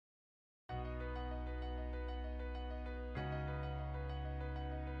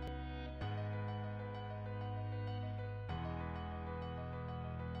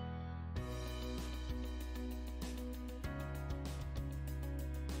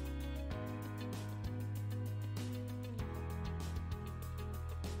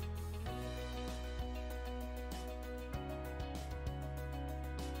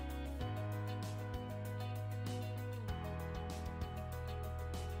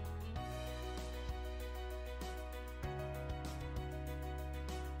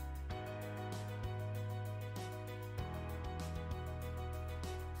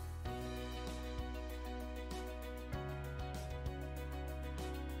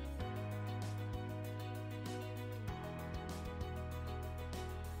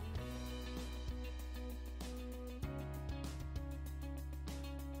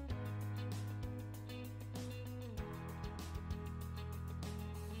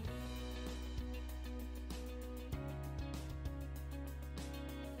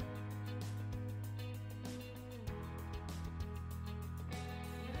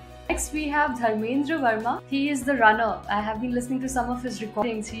Next, we have Dharmendra Verma. He is the runner. I have been listening to some of his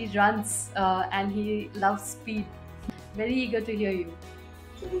recordings. He runs and he loves speed. Very eager to hear you.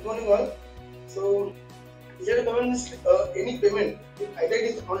 So, good morning, all. So, digital payment is any payment, either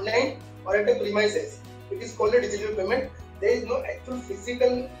it is online or at a premises. It is called a digital payment. There is no actual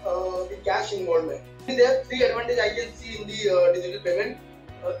physical cash involvement. There are three advantages I can see in the digital payment.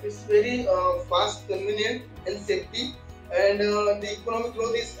 It's very fast, convenient, and safety. And the economic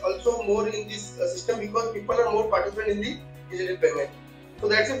growth is also more in this system because people are more participant in the digital payment. So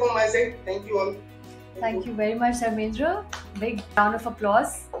that's it from my side. Thank you all. Thank you very much, Dharmendra. Big round of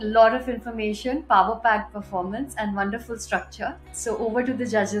applause. A lot of information, power-packed performance, and wonderful structure. So over to the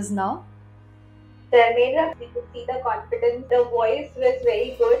judges now. Dharmendra, we could see the confidence. The voice was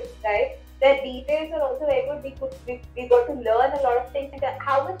very good, right? The details are also very good. We got to learn a lot of things.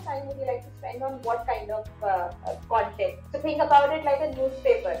 How much time would you like to spend on what kind of content? So think about it like a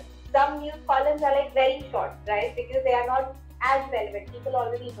newspaper. Some news columns are like very short, right? Because they are not as relevant. People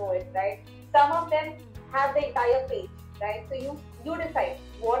already know it, right? Some of them have the entire page, right? So you decide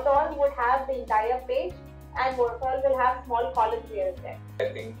what all would have the entire page and what all will have small columns here and there.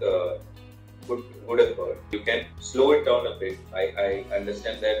 I think good effort. You can slow it down a bit. I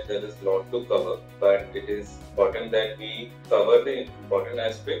understand that there is a lot to cover, but it is important that we cover the important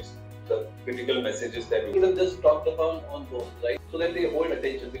aspects, the critical messages that we have just talked about on those, right? So that they hold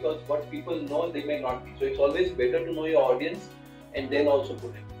attention, because what people know, they may not be. So it's always better to know your audience and then also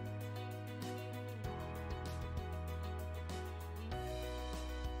put it.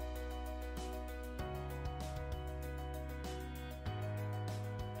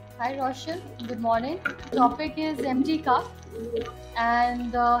 Hi Roshan, good morning. Topic is empty cup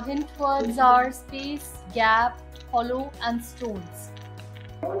and the hint words are space, gap, hollow and stones.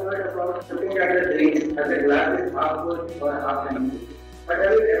 All heard about looking at the drink as a glass is half full or half empty. But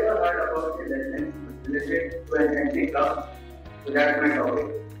have you ever heard about the lesson related to an empty cup? So that's my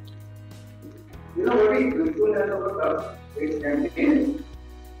topic. You know what is useful as of a cup? It's empty.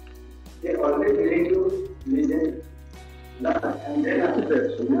 They always willing to listen. And then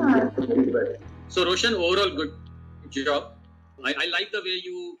after So Roshan, overall good job. I like the way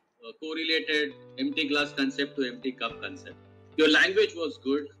you correlated empty glass concept to empty cup concept. Your language was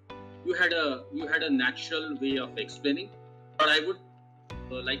good. You had a natural way of explaining. But I would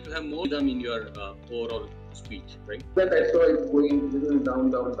like to have more of them in your overall speech, right? But I saw it going down.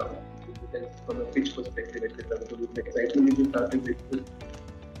 From a pitch perspective, etc. So it's exciting if you start with this.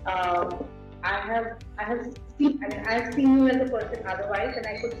 I have seen you as a person otherwise, and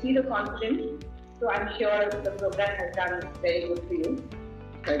I could see the confidence. So I'm sure the program has done very good for you.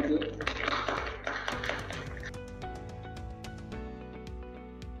 Thank you.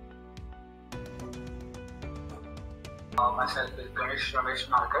 Myself is Ganesh Ramesh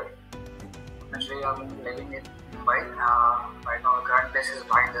Markar. Actually, I'm living in Mumbai. Right now, the current place is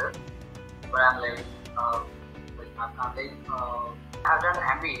Bhinder, where I'm living with my family. I've done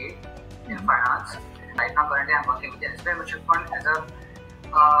MBA in finance. Right now, currently, I'm working with the SBI Mutual Fund as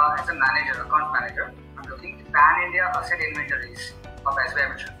a manager, account manager. I'm looking at pan-India asset inventories of SBI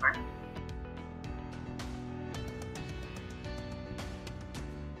Mutual Fund.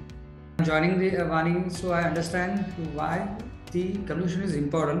 Joining the Vani, so I understand why the communication is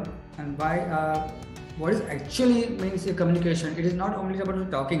important and why what is actually means the communication. It is not only about the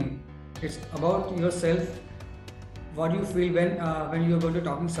talking; it's about yourself. What you feel when you are going to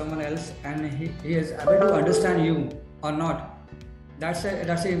talking to someone else and he is able to understand you or not. That's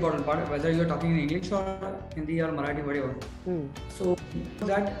the important part. Whether you are talking in English or Hindi or Marathi, whatever. So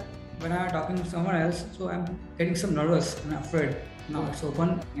that when I am talking to someone else, so I'm getting some nervous and afraid. Now it's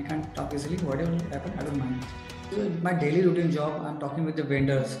open, I can talk easily, whatever happen, I don't mind. So my daily routine job, I'm talking with the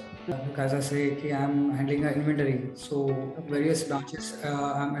vendors. As I say, I'm handling an inventory. So various branches,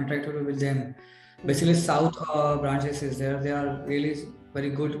 I'm interacting with them. Basically, South branches is there. They are really very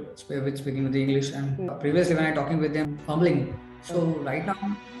good with speaking with the English. And previously, when I'm talking with them, fumbling. So right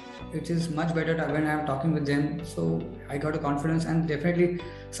now, it is much better when I'm talking with them. So I got a confidence, and definitely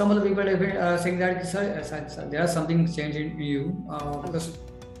some of the people are saying that sir, there's something changed in you because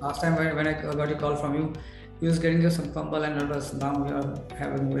last time when I got a call from you, you was getting just some fumble and nervous. Now we are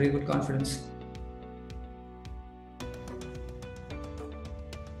having very good confidence.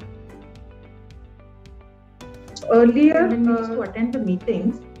 Earlier, when we used to attend the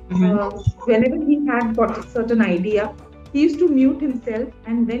meetings, whenever he had got a certain idea, he used to mute himself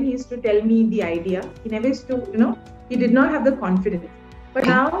and then he used to tell me the idea. He never used to, he did not have the confidence. But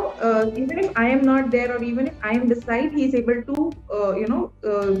now, even if I am not there or even if I am beside, he is able to,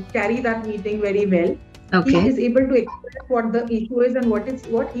 carry that meeting very well. He Okay. is able to express what the issue is and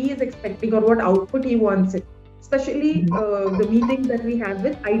what he is expecting or what output he wants it. Especially the meetings that we have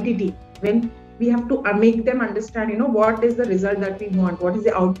with ITT, when we have to make them understand, what is the result that we want, what is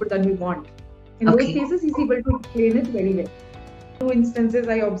the output that we want. In those Okay. cases, he's able to explain it very well. Two instances,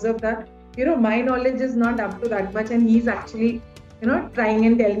 I observed that, my knowledge is not up to that much, and he's actually, trying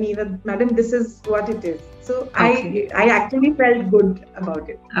and tell me that, madam, this is what it is. So Okay. I actually felt good about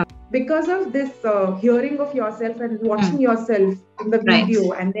it. Okay. Because of this hearing of yourself and watching yourself in the Right.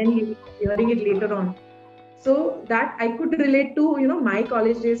 video and then hearing it later on. So that I could relate to, my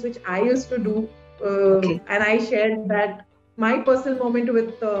college days, which I used to do. Okay. And I shared that my personal moment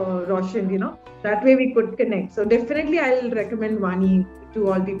with Roshan, that way we could connect. So definitely I'll recommend Vani to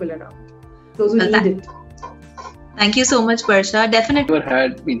all people around, those who Well, need it. Thank you so much, Varsha. Definitely. Never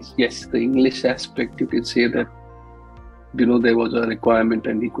had means, yes, the English aspect, you can say that, there was a requirement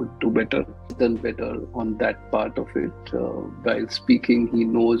and he could do better, done better on that part of it. While speaking, he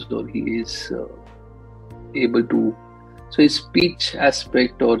knows or he is able to. So his speech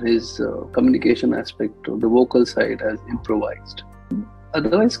aspect or his communication aspect or the vocal side has improvised.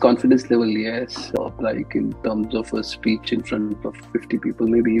 Otherwise, confidence level, yes. Like in terms of a speech in front of 50 people,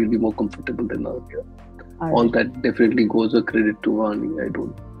 maybe he will be more comfortable than earlier. All that definitely goes a credit to Vani. I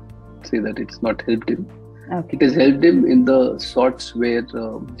don't say that it's not helped him. Okay. It has helped him in the sorts where,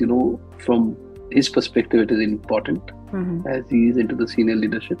 from his perspective, it is important as he is into the senior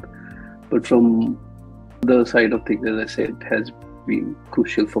leadership. But from the side of things, as I said, has been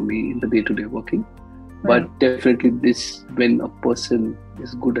crucial for me in the day-to-day working. Right. But definitely this, when a person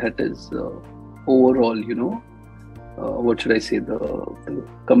is good at his overall, what should I say, the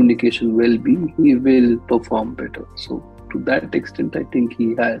communication well-being, he will perform better. So to that extent, I think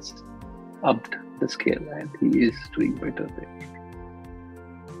he has upped the scale and he is doing better there.